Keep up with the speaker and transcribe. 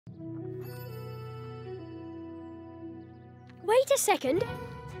Wait a second.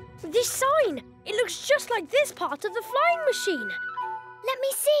 This sign. It looks just like this part of the flying machine. Let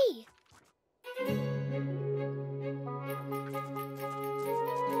me see.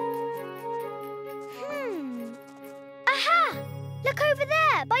 Aha! Look over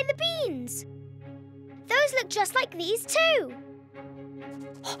there, by the beans. Those look just like these too.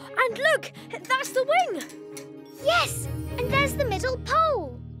 And look, that's the wing. Yes, and there's the middle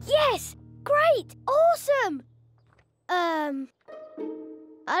pole. Yes, great, awesome.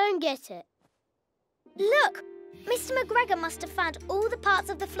 I don't get it. Look, Mr. McGregor must have found all the parts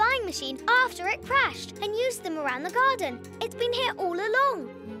of the flying machine after it crashed and used them around the garden. It's been here all along,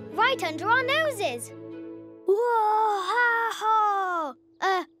 right under our noses. Whoa!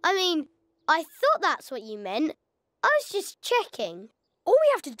 I thought that's what you meant. I was just checking. All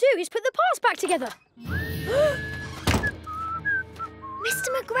we have to do is put the parts back together. Mr.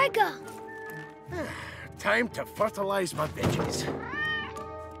 McGregor! Time to fertilise my veggies.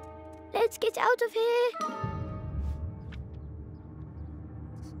 Let's get out of here.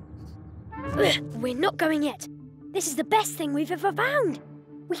 We're not going yet. This is the best thing we've ever found.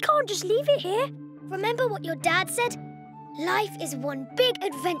 We can't just leave it here. Remember what your dad said? Life is one big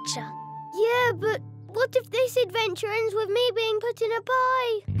adventure. Yeah, but what if this adventure ends with me being put in a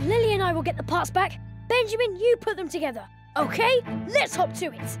pie? Lily and I will get the parts back. Benjamin, you put them together. OK, let's hop to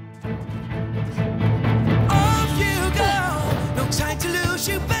it. Off you go. No time to lose,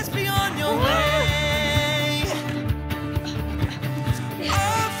 you best be on your way.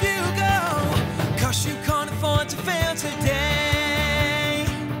 Off you go, 'cause you can't afford to fail today.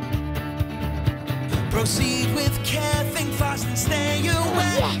 Proceed with care, think fast and stay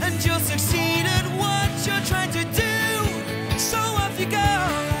away. Yes. And you'll succeed at what you're trying to do. So off you go,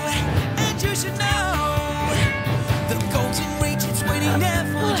 and you should know the goal's in reach, it's waiting there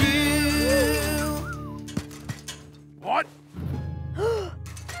for you. What?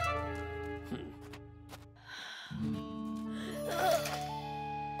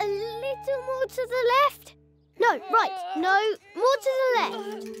 A little more to the left. No, right. No, more to the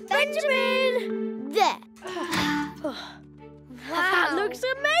left. Benjamin! There. That looks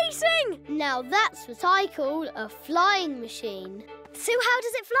amazing! Now that's what I call a flying machine. So how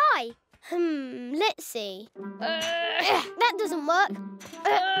does it fly? Let's see. That doesn't work.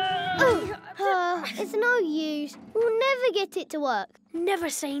 It's no use. We'll never get it to work. Never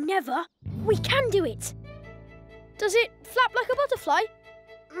say never. We can do it. Does it flap like a butterfly?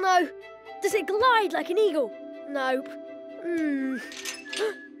 No. Does it glide like an eagle? Nope.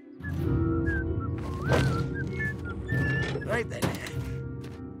 Right then.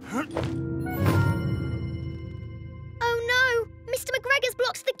 Oh no! Mr. McGregor's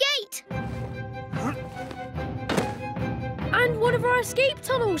blocked the gate! And one of our escape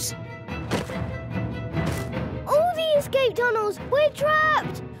tunnels. All the escape tunnels. We're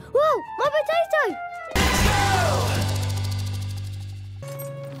trapped. Whoa, my potato.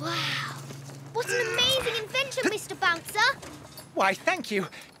 Wow! What an amazing invention, Mr. Bouncer! Why, thank you.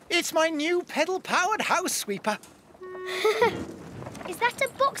 It's my new pedal-powered house sweeper. Is that a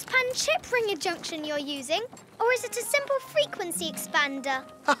box pan chip ringer junction you're using? Or is it a simple frequency expander?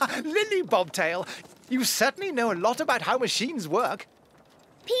 Lily Bobtail, you certainly know a lot about how machines work.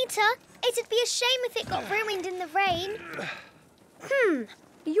 Peter, it'd be a shame if it got ruined in the rain.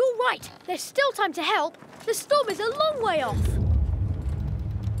 You're right. There's still time to help. The storm is a long way off.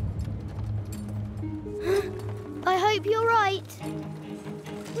 I hope you're right.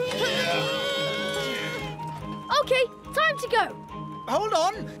 OK, time to go. Hold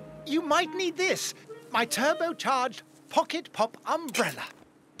on. You might need this. My turbocharged pocket pop umbrella.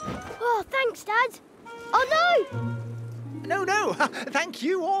 Oh, thanks, Dad. Oh, no! No. Thank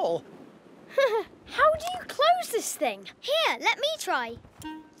you all. How do you close this thing? Here, let me try.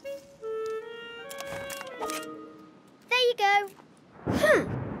 There you go.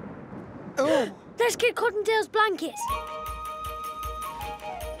 Oh. Let's get Cottontail's blanket.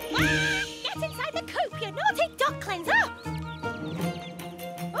 Get inside the coop, you naughty ducklings!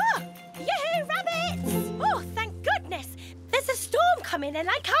 Oh, yoo-hoo, rabbits! Oh, thank goodness! There's a storm coming and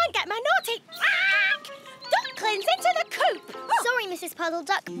I can't get my naughty ducklings into the coop! Oh. Sorry, Mrs.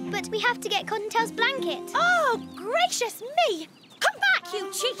 Puddle-Duck, but we have to get Cottontail's blanket. Oh, gracious me! Come back, you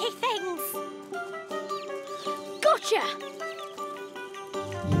cheeky things! Gotcha!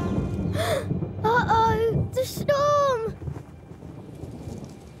 Uh-oh, the storm!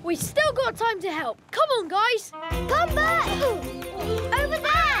 We still got time to help. Come on, guys. Come back! Over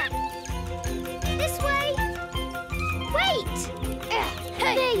there! This way! Wait!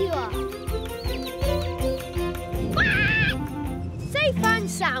 There you are. Safe and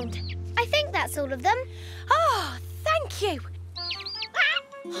sound. I think that's all of them. Oh, thank you.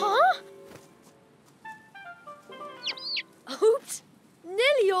 Huh? Oops.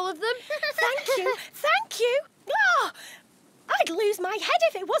 Nearly all of them. Thank you. Thank you. Oh, I'd lose my head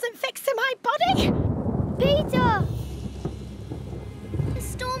if it wasn't fixed to my body. Peter! The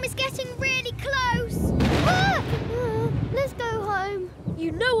storm is getting really close. Ah! Let's go home.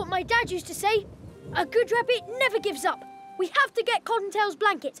 You know what my dad used to say? A good rabbit never gives up. We have to get Cottontail's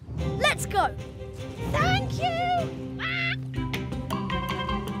blanket. Let's go. Thank you.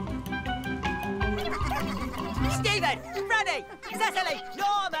 Stephen, Franny, Cecily,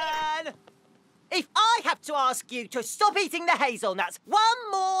 Norman! If I have to ask you to stop eating the hazelnuts one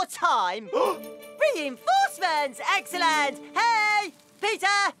more time... Reinforcements! Excellent! Hey!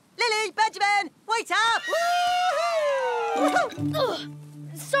 Peter! Lily! Benjamin! Wait up! Ugh.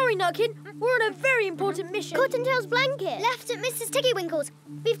 Sorry, Nutkin. We're on a very important mission. Cottontail's blanket. Left at Mrs. Tiggy-Winkle's.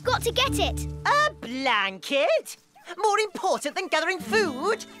 We've got to get it. A blanket? More important than gathering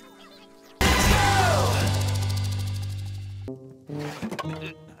food?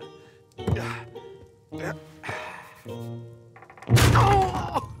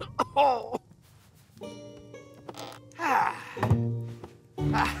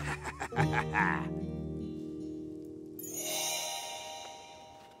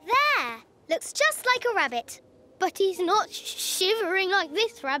 There. Looks just like a rabbit. But he's not shivering like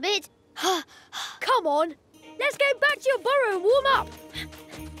this rabbit. Come on. Let's go back to your burrow and warm up.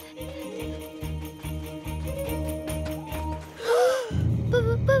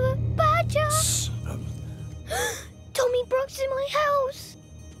 Badger! Tommy Brock's in my house.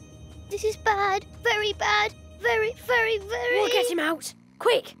 This is bad. Very bad. Very, very, very... We'll get him out.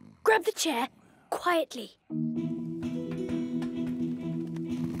 Quick, grab the chair. Quietly.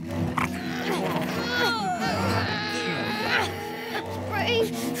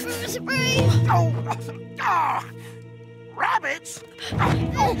 Spray! Rabbits?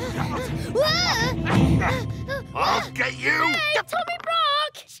 I'll get you! Hey, Tommy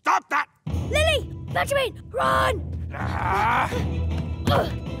Brock! Stop that! Lily! Benjamin! Run!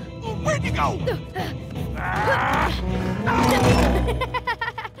 Where'd you go?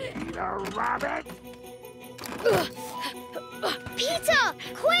 Eat a rabbit! Peter!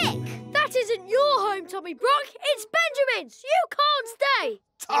 Quick! That isn't your home, Tommy Brock. It's Benjamin's. You can't stay.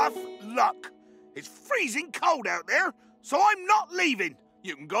 Tough luck. It's freezing cold out there, so I'm not leaving.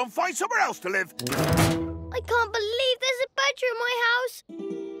 You can go and find somewhere else to live. I can't believe there's a badger in my house.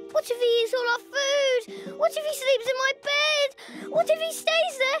 What if he eats all our food? What if he sleeps in my bed? What if he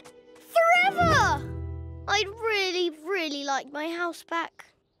stays there forever? I'd really, really like my house back.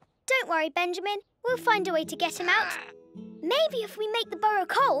 Don't worry, Benjamin. We'll find a way to get him out. Maybe if we make the burrow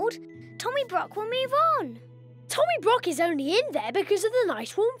cold, Tommy Brock will move on. Tommy Brock is only in there because of the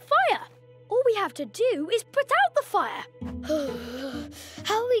nice warm fire. All we have to do is put out the fire.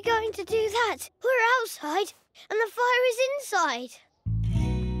 How are we going to do that? We're outside and the fire is inside.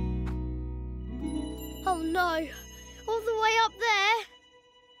 Oh no, all the way up there.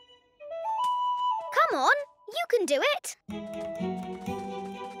 Come on, you can do it.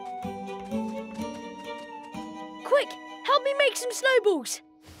 Quick, help me make some snowballs.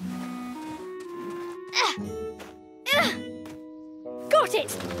 Got it!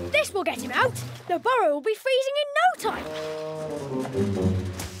 This will get him out. The burrow will be freezing in no time.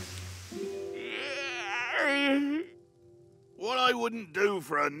 What I wouldn't do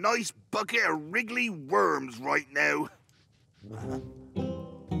for a nice bucket of wriggly worms right now.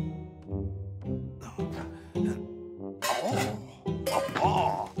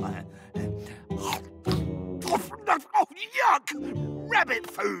 Oh, yuck! Rabbit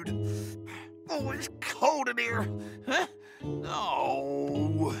food! Oh, it's cold in here. Huh?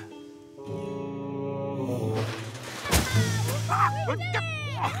 No.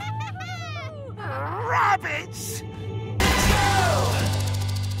 Rabbits!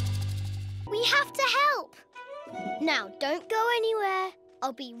 We have to help. Now, don't go anywhere.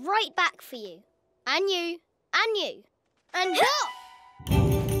 I'll be right back for you. And you. And you. And what?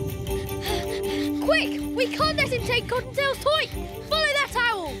 Quick! We can't let him take Cottontail's toy! Follow that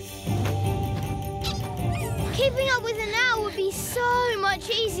owl! Keeping up with an owl would be so much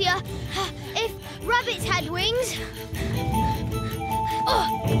easier if rabbits had wings.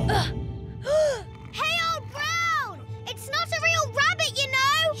 Hey, Old Brown! It's not a real rabbit, you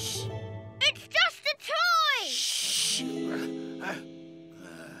know! Shh. It's just a toy! Shh.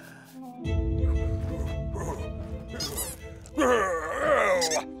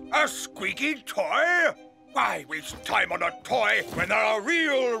 A squeaky toy? Why waste time on a toy when there are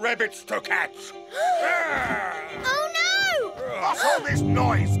real rabbits to catch? Oh, no! What's all this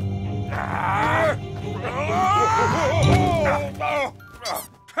noise?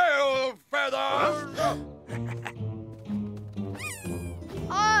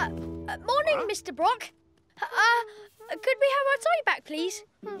 Mr. Brock. Could we have our toy back, please?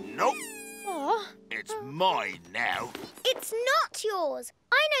 Nope. Aw. It's mine now. It's not yours.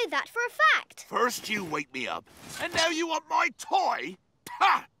 I know that for a fact. First you wake me up, and now you want my toy?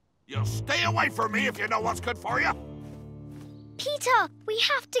 Ha! You'll stay away from me if you know what's good for you. Peter, we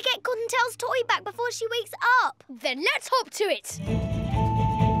have to get Cottontail's toy back before she wakes up. Then let's hop to it.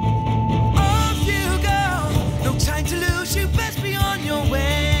 Off you go, no time to lose, you best be on your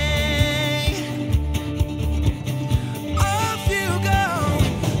way. Off you go,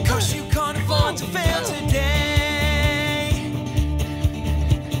 'cause you can't afford to fail today.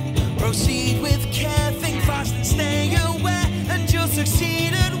 Proceed with care, think fast and stay aware, and you'll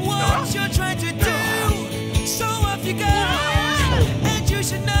succeed at what you're trying to do. So off you go, and you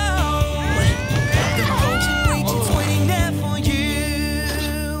should know the golden region's waiting there for you.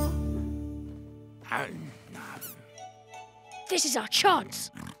 This is our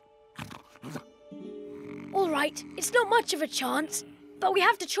chance. All right, it's not much of a chance, but we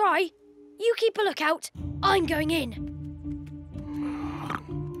have to try. You keep a lookout. I'm going in.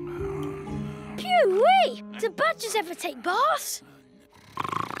 Phew-wee! Do badgers ever take baths?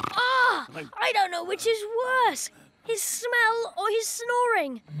 Ah! I don't know which is worse, his smell or his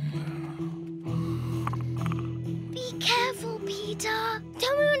snoring. Be careful, Peter.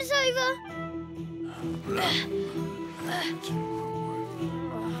 Tell me when it's over.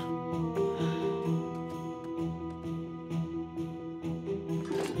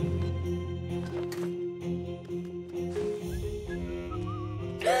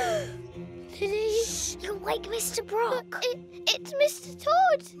 Lily, you'll wake Mr. Brock. It's Mr.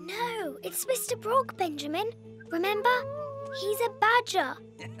 Todd. No, it's Mr. Brock, Benjamin. Remember? He's a badger.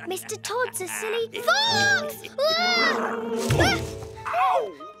 Mr. Todd's a silly fox!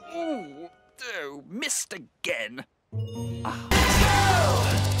 Ow! Oh, missed again.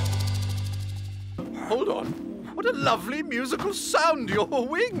 Hold on. What a lovely musical sound your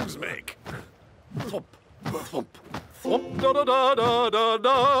wings make. Thump, thump, thump,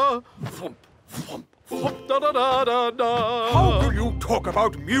 da-da-da-da-da-da. Thump, thump, thump, da-da-da-da-da. How can you talk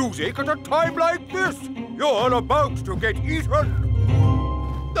about music at a time like this? You're about to get eaten.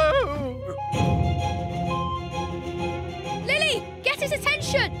 No! Lily, get his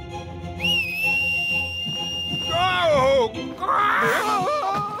attention! Oh!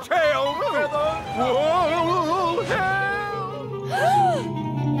 Tail feather! Whoa, help!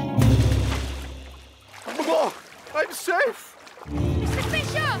 Oh, I'm safe! Mr.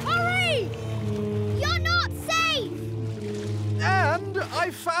 Fisher, hurry! You're not safe! And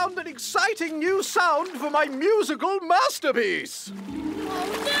I found an exciting new sound for my musical masterpiece. Oh,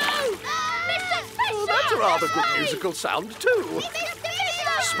 no! Mr. Fisher! Oh, that's a rather good musical sound, too. Mr.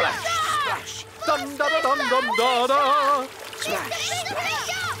 Fisher! Splash, splash, dum-da-da-dum-dum-da-da. Splash, splash.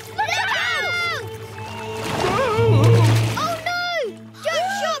 Oh no! Joe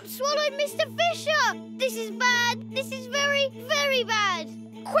Shop swallowed Mr. Fisher! This is bad. This is very, very bad.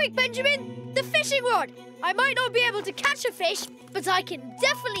 Quick, Benjamin! The fishing rod! I might not be able to catch a fish, but I can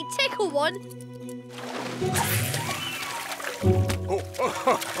definitely tickle one.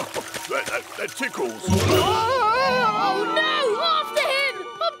 That tickles. Oh no! After him!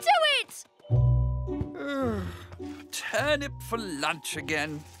 Up to it! Turnip for lunch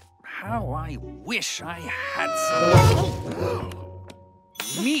again. How I wish I had some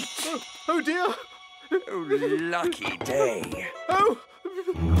meat. Oh, dear. Oh, lucky day. Oh.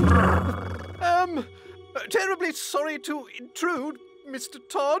 Terribly sorry to intrude, Mr.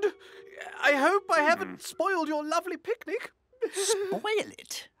 Todd. I hope I haven't spoiled your lovely picnic. Spoil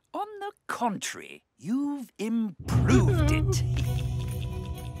it? On the contrary, you've improved it.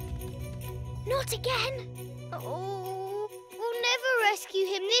 Not again. Oh, we'll never rescue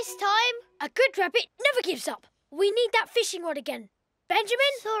him this time. A good rabbit never gives up. We need that fishing rod again.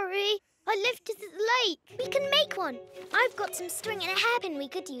 Benjamin? Sorry, I left it at the lake. We can make one. I've got some string and a hairpin we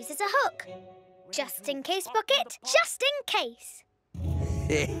could use as a hook. Just in case, Pocket. Just in case.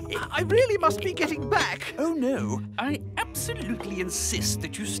 I really must be getting back. Oh, no. I absolutely insist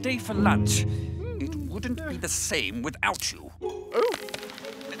that you stay for lunch. It wouldn't be the same without you. Oh.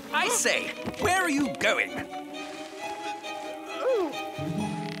 I say, where are you going? Oh.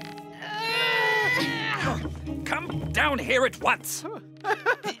 Come down here at once.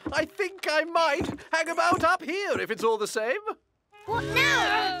 I think I might hang about up here if it's all the same. What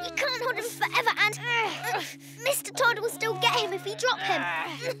now? We can't hold him forever and... Mr. Todd will still get him if we drop him.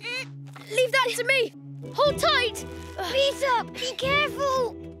 Leave that to me. Hold tight. Peter, be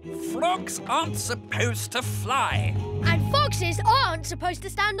careful. Frogs aren't supposed to fly. And foxes aren't supposed to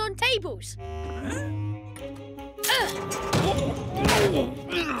stand on tables.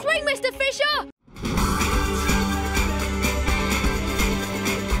 Swing, Mr. Fisher!